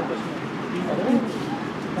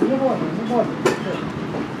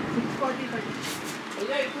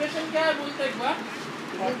भैया इक्वेशन क्या है बोलते एक बार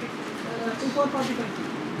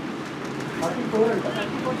 44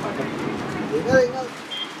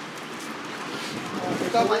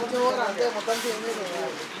 ఇంకా మంచి ఓవర్ అంతే మొత్తం చేంజ్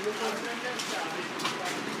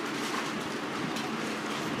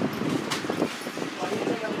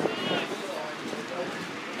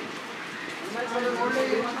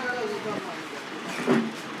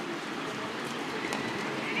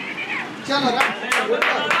चलो रा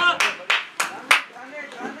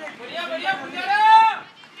बढ़िया बढ़िया पुजारा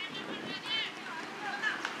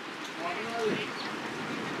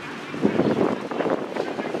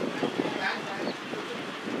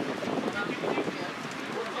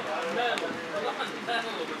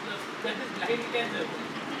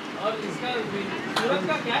और इसका सूरज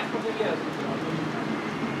का क्या पकड़ लिया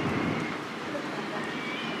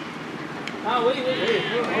हाँ वही नो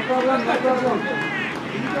प्रॉब्लम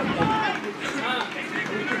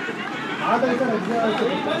हाँ तो ऐसा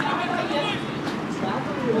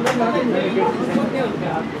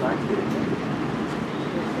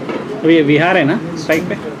अभी ये बिहार है ना स्ट्राइक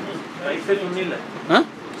पे? स्ट्राइक पे सुनील है। हाँ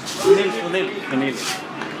सुनील सुनील सुनील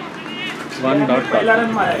 1 डॉट पहला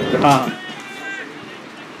रन मारा है हाँ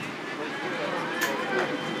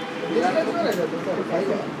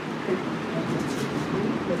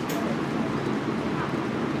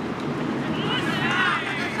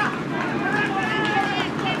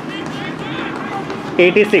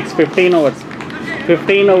 86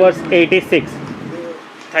 15 overs 86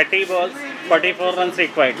 30 balls 44 runs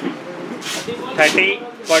required 30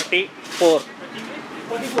 44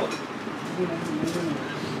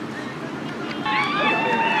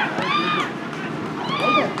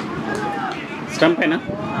 stump है ना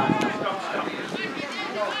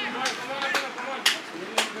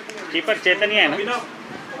कीपर चेतनिया है ना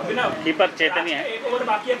अभिनव कीपर चेतनिया है एक ओवर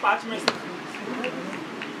बाकी है 5 में से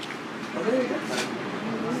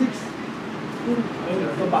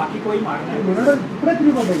तो बाकी कोई मारना है पूरा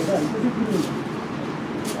 3 बॉल देगा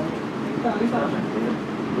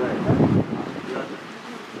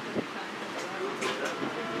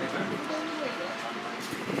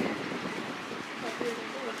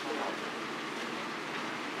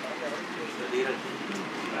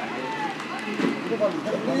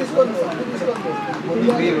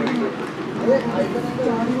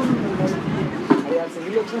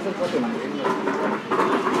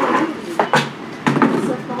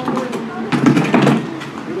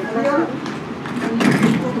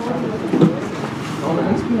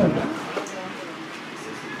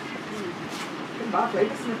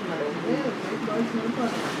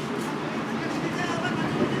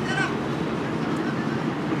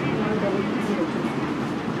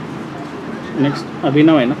नेक्स्ट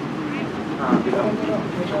अभिनव है ना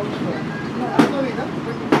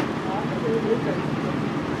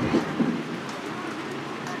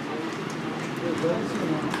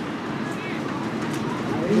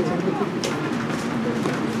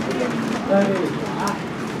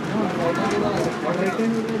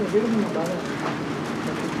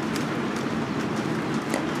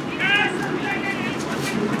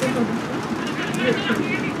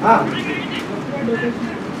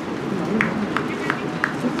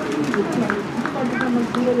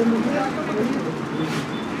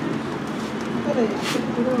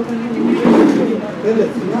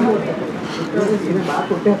బాగా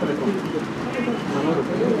కొట్టేస్తారు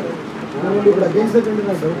ఇప్పుడు అగేన్స్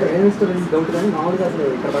డౌట్ కానీ మామూలుగా అసలు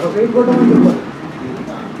ఇక్కడ ఒక రైట్ కొట్టమని చెప్పారు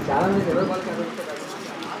చాలా మంది 20 బాల్కి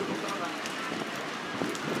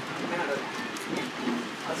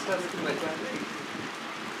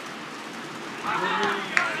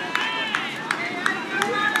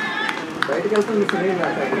బయటకు వెళ్తాం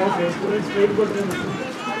స్ట్రైట్ కొట్టడం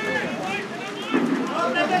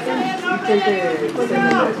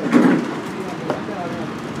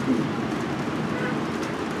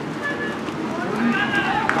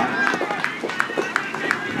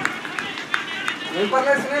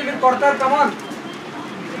మీరు కొడతారు కమాన్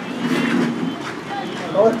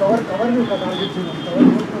కవర్ కవర్ కవర్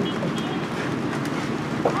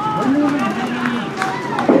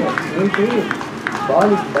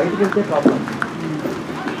బాల్ బయటకు వెళ్తే problem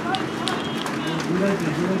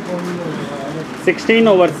 16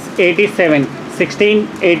 overs 87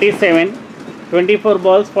 24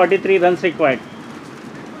 balls 43 runs required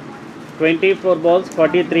 24 balls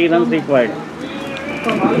 43 runs required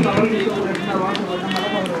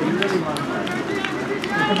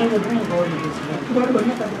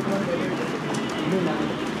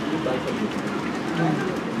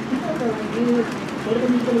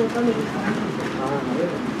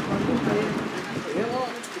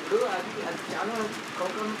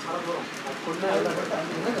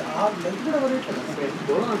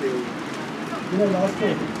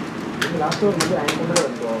last మళ్ళీ ఆయన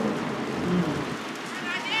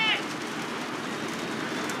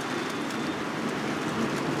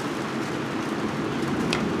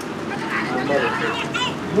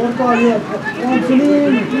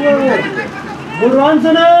Good run,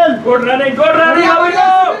 Sunil. Good running, here we go.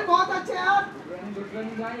 बहुत अच्छे यार. Good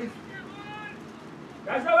running, guys.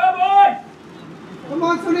 Guys, go boy. Come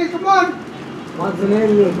on, Sunil. Come on.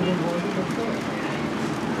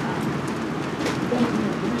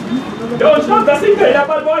 Don't stop the single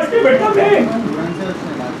double boys. Keep it coming.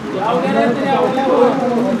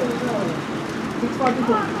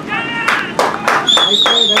 644.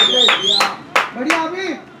 बढ़िया अभी.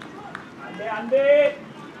 Ande.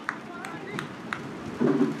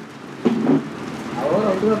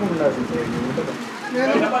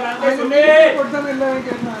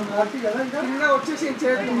 వచ్చేసి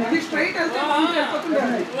చేస్తుంది straight వెళ్తే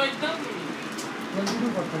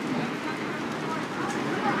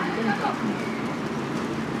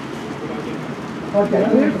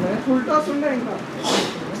ఫుల్ టాస్ ఉండే ఇంకా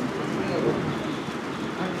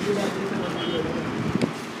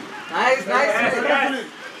నైస్ నైస్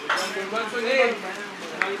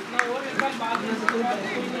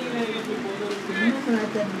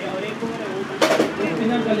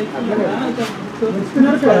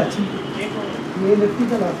स्पिनर का ये लेफ्टी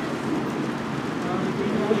का last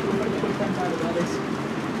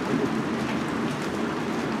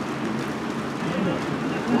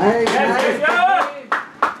nice nice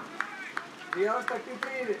we are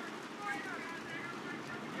 33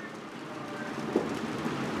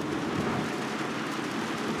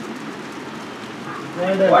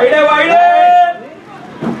 Wide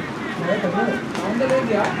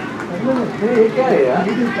ये क्या है यार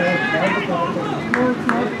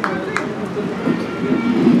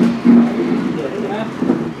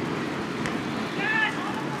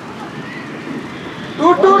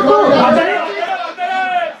टू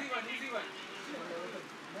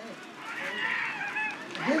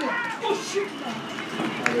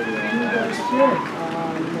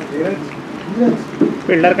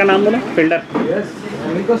फील्डर का नाम बोलो फील्डर यस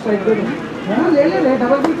उन्हीं को स्ट्राइक दे दो हां ले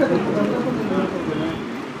डबल किक कर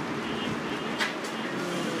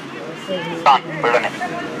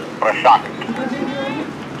प्रशांत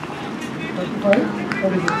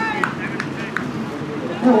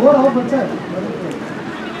 35 ओवर बच्चा है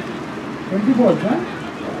 20 बॉल हां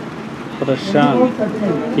प्रशांत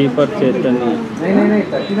कीपर चैतन्य नहीं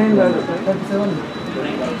 39 37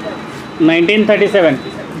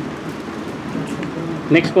 1937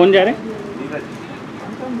 नेक्स्ट कौन जा रहे हैं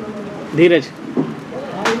धीरज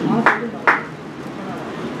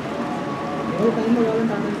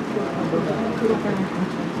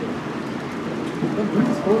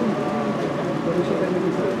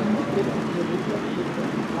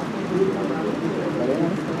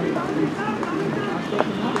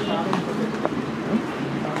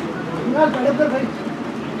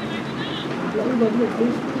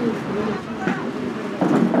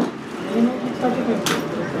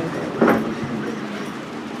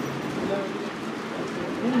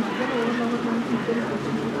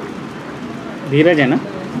धीरज है ना?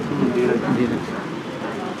 धीरज धीरज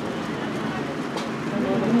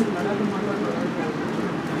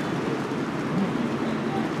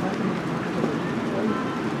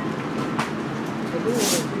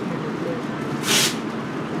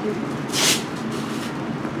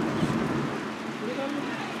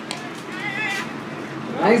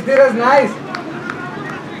Nice, Dheeraj, nice.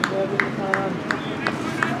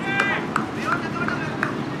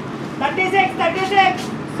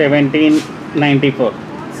 1794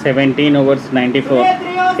 17 overs 94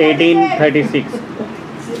 1836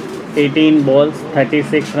 18 balls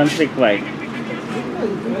 36 runs required.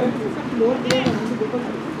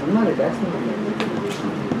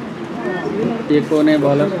 ये कौन है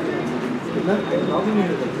bowler?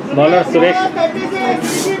 Bowler Suresh,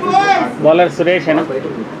 bowler Suresh है ना? 20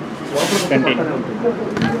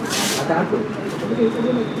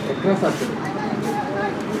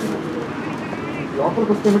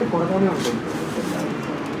 లోపలికి వస్తే బట్టి కొడతానే ఉంటుంది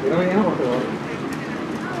 20 అయినా కొడతారు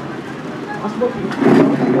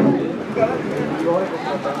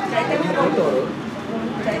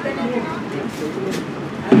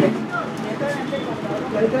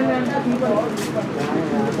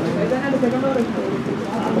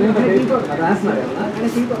రాస్తున్నారు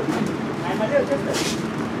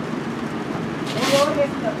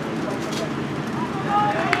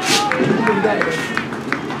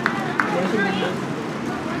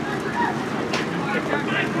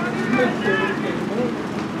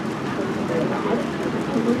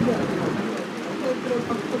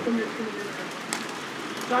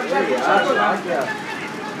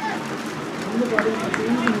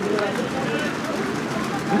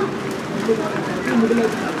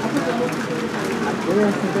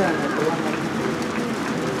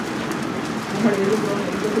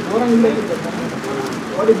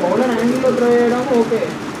వాడి బౌలర్ యాంగిల్లో త్రో చేయడం ఓకే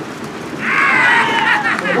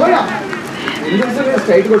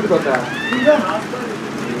స్ట్రైట్ కొట్టుకోతా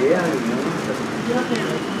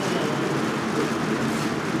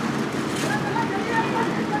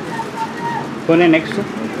कौन है नेक्स्ट?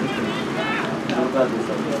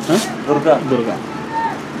 दुर्गा दुर्गा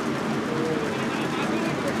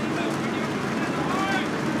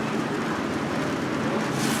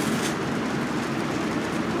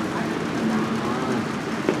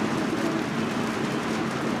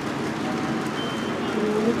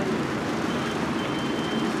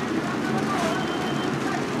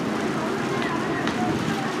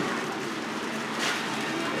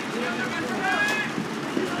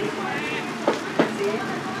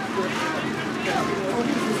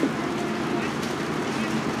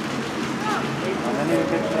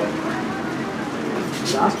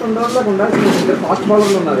లాస్ట్ 2 ఓవర్లకు ఉండాల్సిన ఫాస్ట్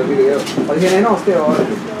బౌలర్లు ఉన్నారు 15 అయినా వస్తాయి ఓవర్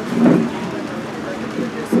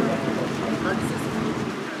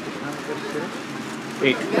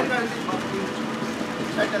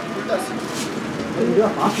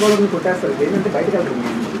ఫాస్ట్ బౌలర్ని కొట్టేస్తారు ఏంటంటే బయటకు వెళ్తుంది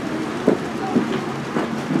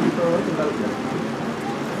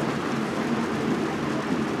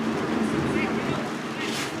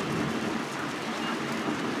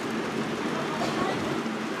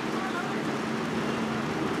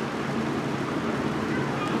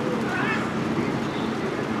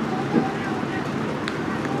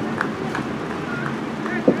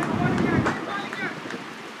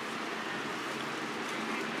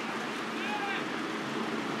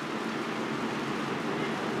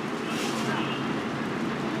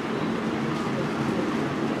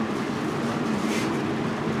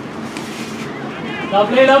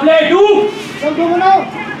Lovely, lovely, do! सब दो बनाओ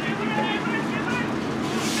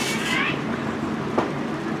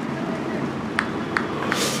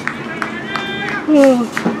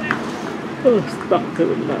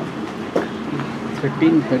Astaghfirullah.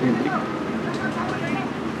 13:33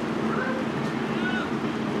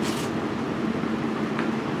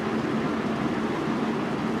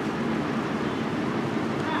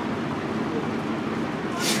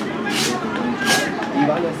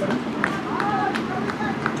 ఇవాళ వేస్తారా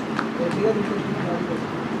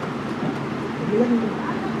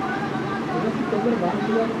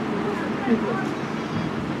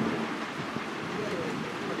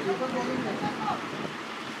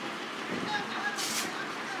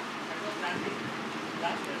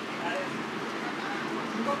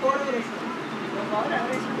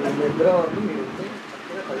నిద్ర వరకు మీరు వస్తే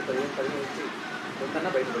 10 వచ్చి కొంతన్నా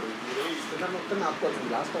బయటపడి మీరు ఇస్తున్న మొత్తం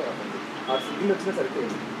ఆపుకోవాల్సింది లాస్ట్ అవ్వండి ఆ సిగ్నల్ వచ్చినా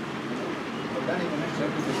సరిపోయింది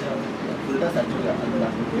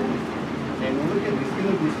నేను ఊరికే రిస్క్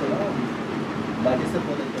తీసుకోవాలా బాధ్యత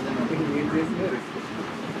పోతుంది మీరు చేసిన రిస్క్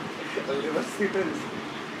రివర్స్ సీటే రిస్క్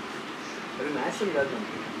అది న్యాచురల్ కాదు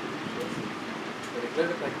మనకి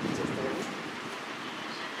రెగ్యులర్గా ప్రాక్టీస్ చేస్తాను.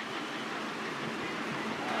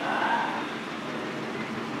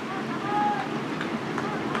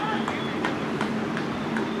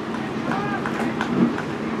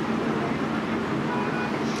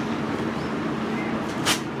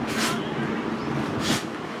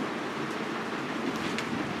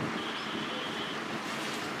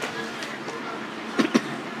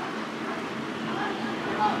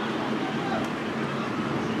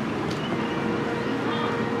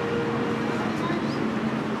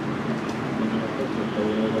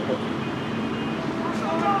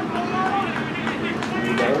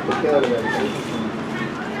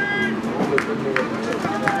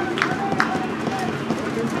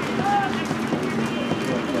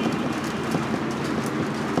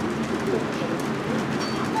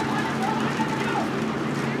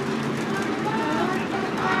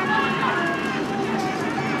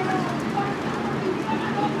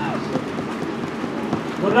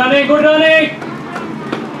 Good running, good running.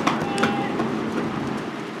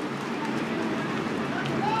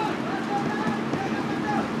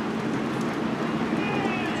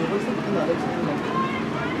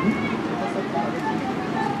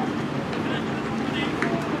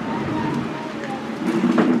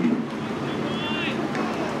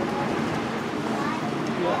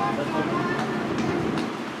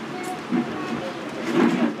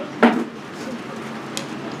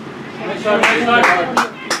 Nice shot, nice shot.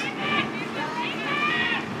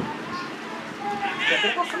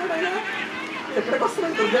 ఎక్కడికి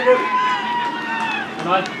వస్తున్నాడు దుర్గాడు?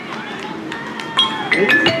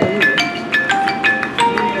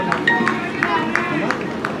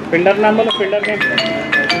 ఫీల్డర్ नाम बोलो fielder name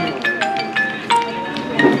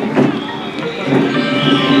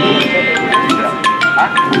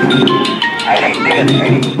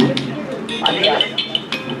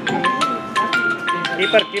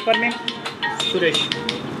keeper name Suresh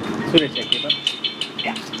है कीपर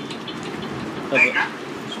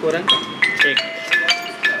स्कोर है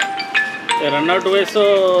 1 रन आउट हुए सो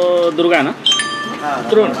दुर्गा ना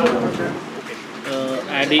ध्रुव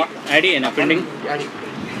एडी है ना फील्डिंग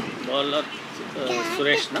बॉलर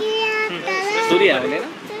सुरेश ना सूर्या है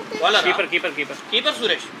ना keeper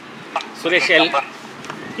Suresh L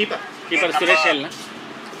keeper Suresh L ना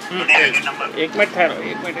 1 मिनट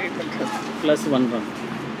प्लस 1 रन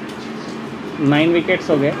 9 विकेट्स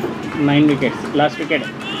हो गए 9 विकेट्स लास्ट विकेट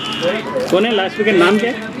कौन है लास्ट विकेट नाम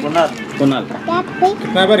क्या है कुणाल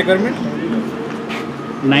कितना है requirement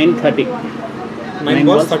 9:30 9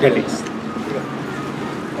 balls 30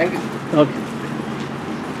 thank you. Okay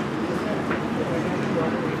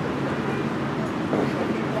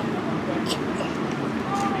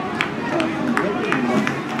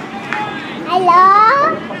Hello.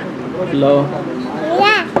 Hello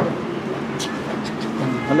Yeah.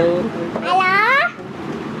 Hello Hello.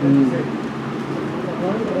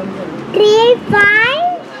 3 5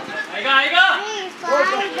 आएगा आएगा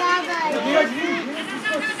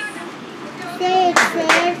 6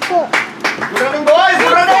 8 4 Good running, boys.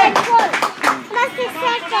 Good running. Plus 6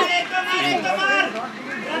 8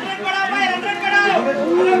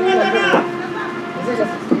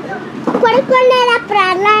 కొడుకునేలా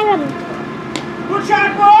ప్రాణాయం Good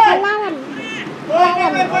shot, boy. ప్రాణాయం Boy,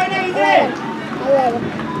 boy, easy. అలాగే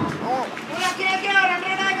पूरा खेल के आओ, रन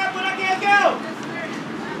आएगा, पूरा खेल के आओ.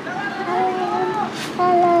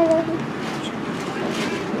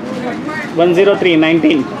 103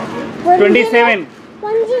 19 27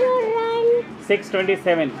 10 run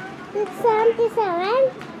 627 677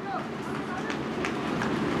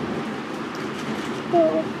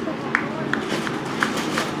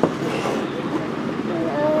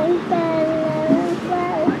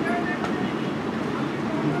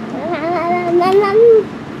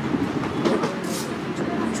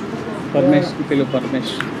 परमेश पिलो परमेश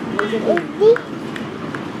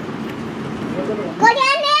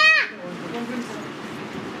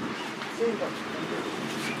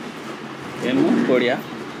ಏನು ಕೋಡಿಯಾ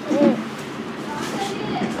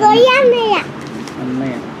కొయ్యన్నయ్య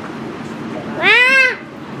అన్నయ్య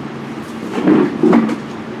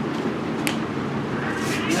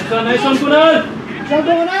nice one Kunal.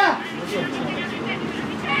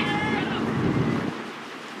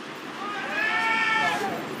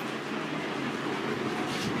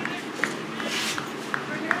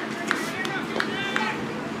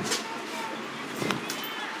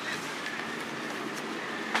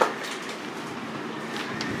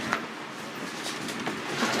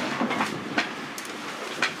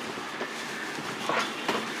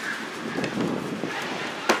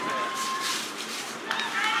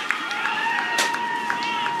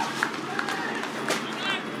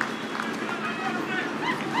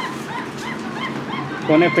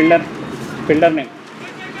 कोने फील्डर फील्डर ने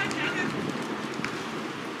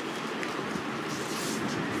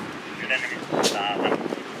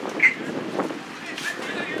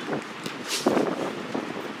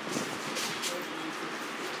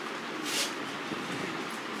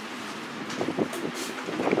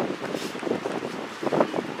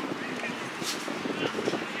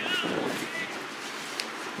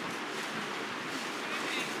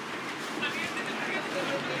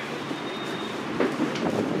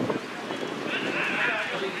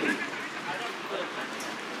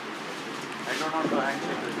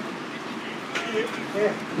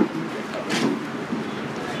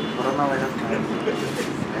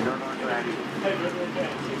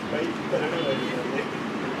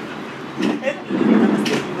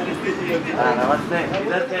नमस्ते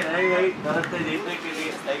इधर से नहीं भाई नमस्ते जीतने के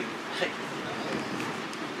लिए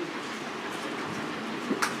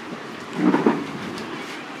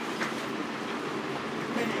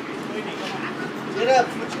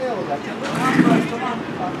कुछ नहीं होगा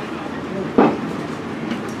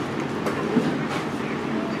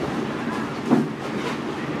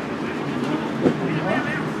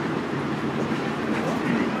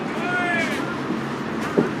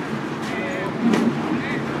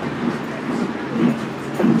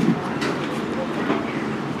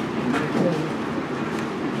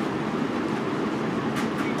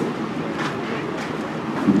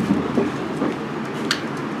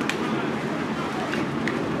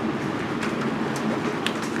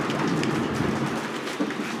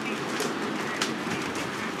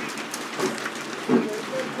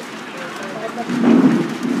Thank you.